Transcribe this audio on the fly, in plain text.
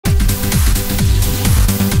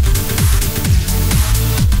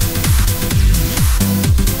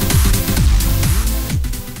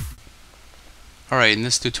Alright, in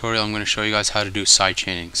this tutorial I'm going to show you guys how to do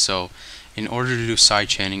sidechaining. So in order to do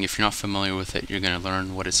sidechaining, if you're not familiar with it, you're going to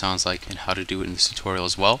learn what it sounds like and how to do it in this tutorial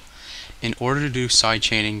as well. In order to do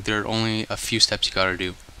sidechaining, there are only a few steps you gotta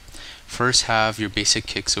do. First, have your basic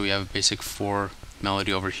kick. So we have a basic 4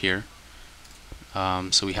 melody over here.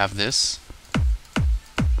 So we have this.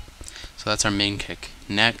 So that's our main kick.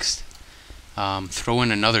 Next, throw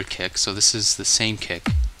in another kick. So this is the same kick,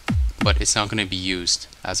 but it's not going to be used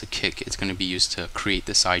as a kick. It's going to be used to create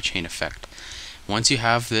the sidechain effect. Once you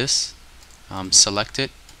have this, select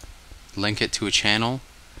it, link it to a channel,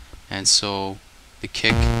 and so the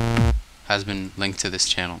kick has been linked to this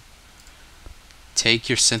channel. Take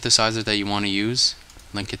your synthesizer that you want to use,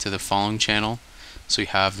 link it to the following channel. So you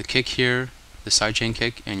have the kick here, the sidechain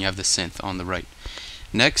kick, and you have the synth on the right.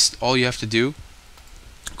 Next, all you have to do,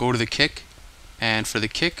 go to the kick, and for the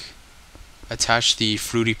kick, attach the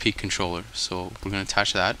Fruity Peak controller. So we're going to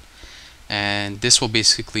attach that, and this will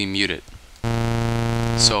basically mute it.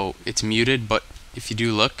 So it's muted, but if you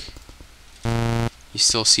do look, you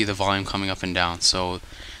still see the volume coming up and down. So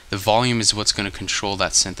the volume is what's going to control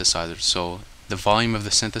that synthesizer. So the volume of the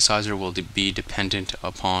synthesizer will be dependent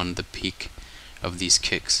upon the peak of these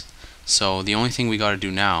kicks. So the only thing we got to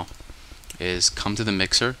do now is come to the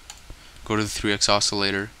mixer, go to the 3x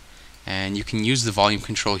oscillator, and you can use the volume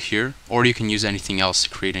control here, or you can use anything else to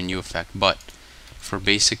create a new effect. But for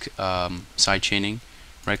basic sidechaining,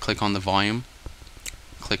 right click on the volume,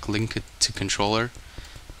 click link it to controller,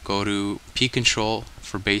 go to peak control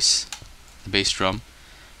for bass, the bass drum,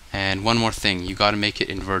 and one more thing, you got to make it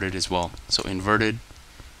inverted as well. So inverted,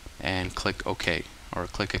 and click OK or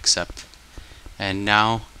click accept, and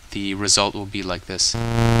now the result will be like this.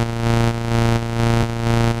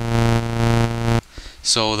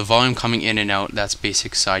 So the volume coming in and out, that's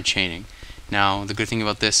basic sidechaining. Now the good thing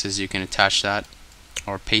about this is you can attach that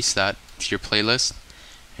or paste that to your playlist,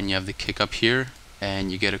 and you have the kick up here,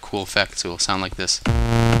 and you get a cool effect. So it'll sound like this.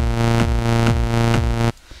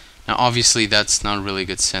 Now obviously that's not a really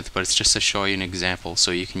good synth, but it's just to show you an example, so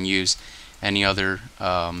you can use any other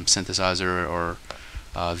synthesizer or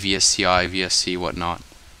VSTI, VSC, whatnot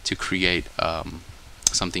to create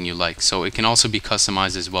something you like. So it can also be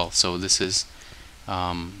customized as well. So this is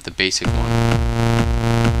the basic one.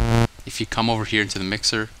 If you come over here into the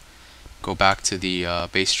mixer, go back to the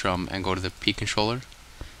bass drum and go to the peak controller,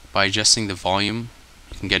 by adjusting the volume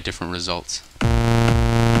you can get different results.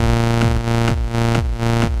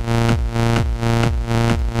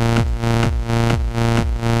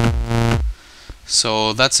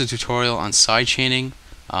 So that's the tutorial on sidechaining.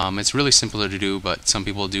 It's really simpler to do, but some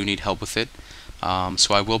people do need help with it.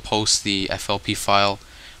 So I will post the FLP file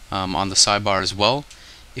on the sidebar as well.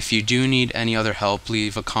 If you do need any other help,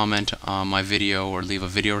 leave a comment on my video or leave a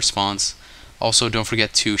video response. Also, don't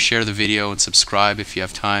forget to share the video and subscribe if you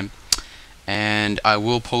have time. And I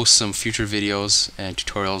will post some future videos and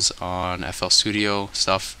tutorials on FL Studio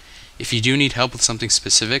stuff. If you do need help with something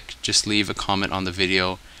specific, just leave a comment on the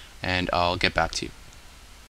video and I'll get back to you.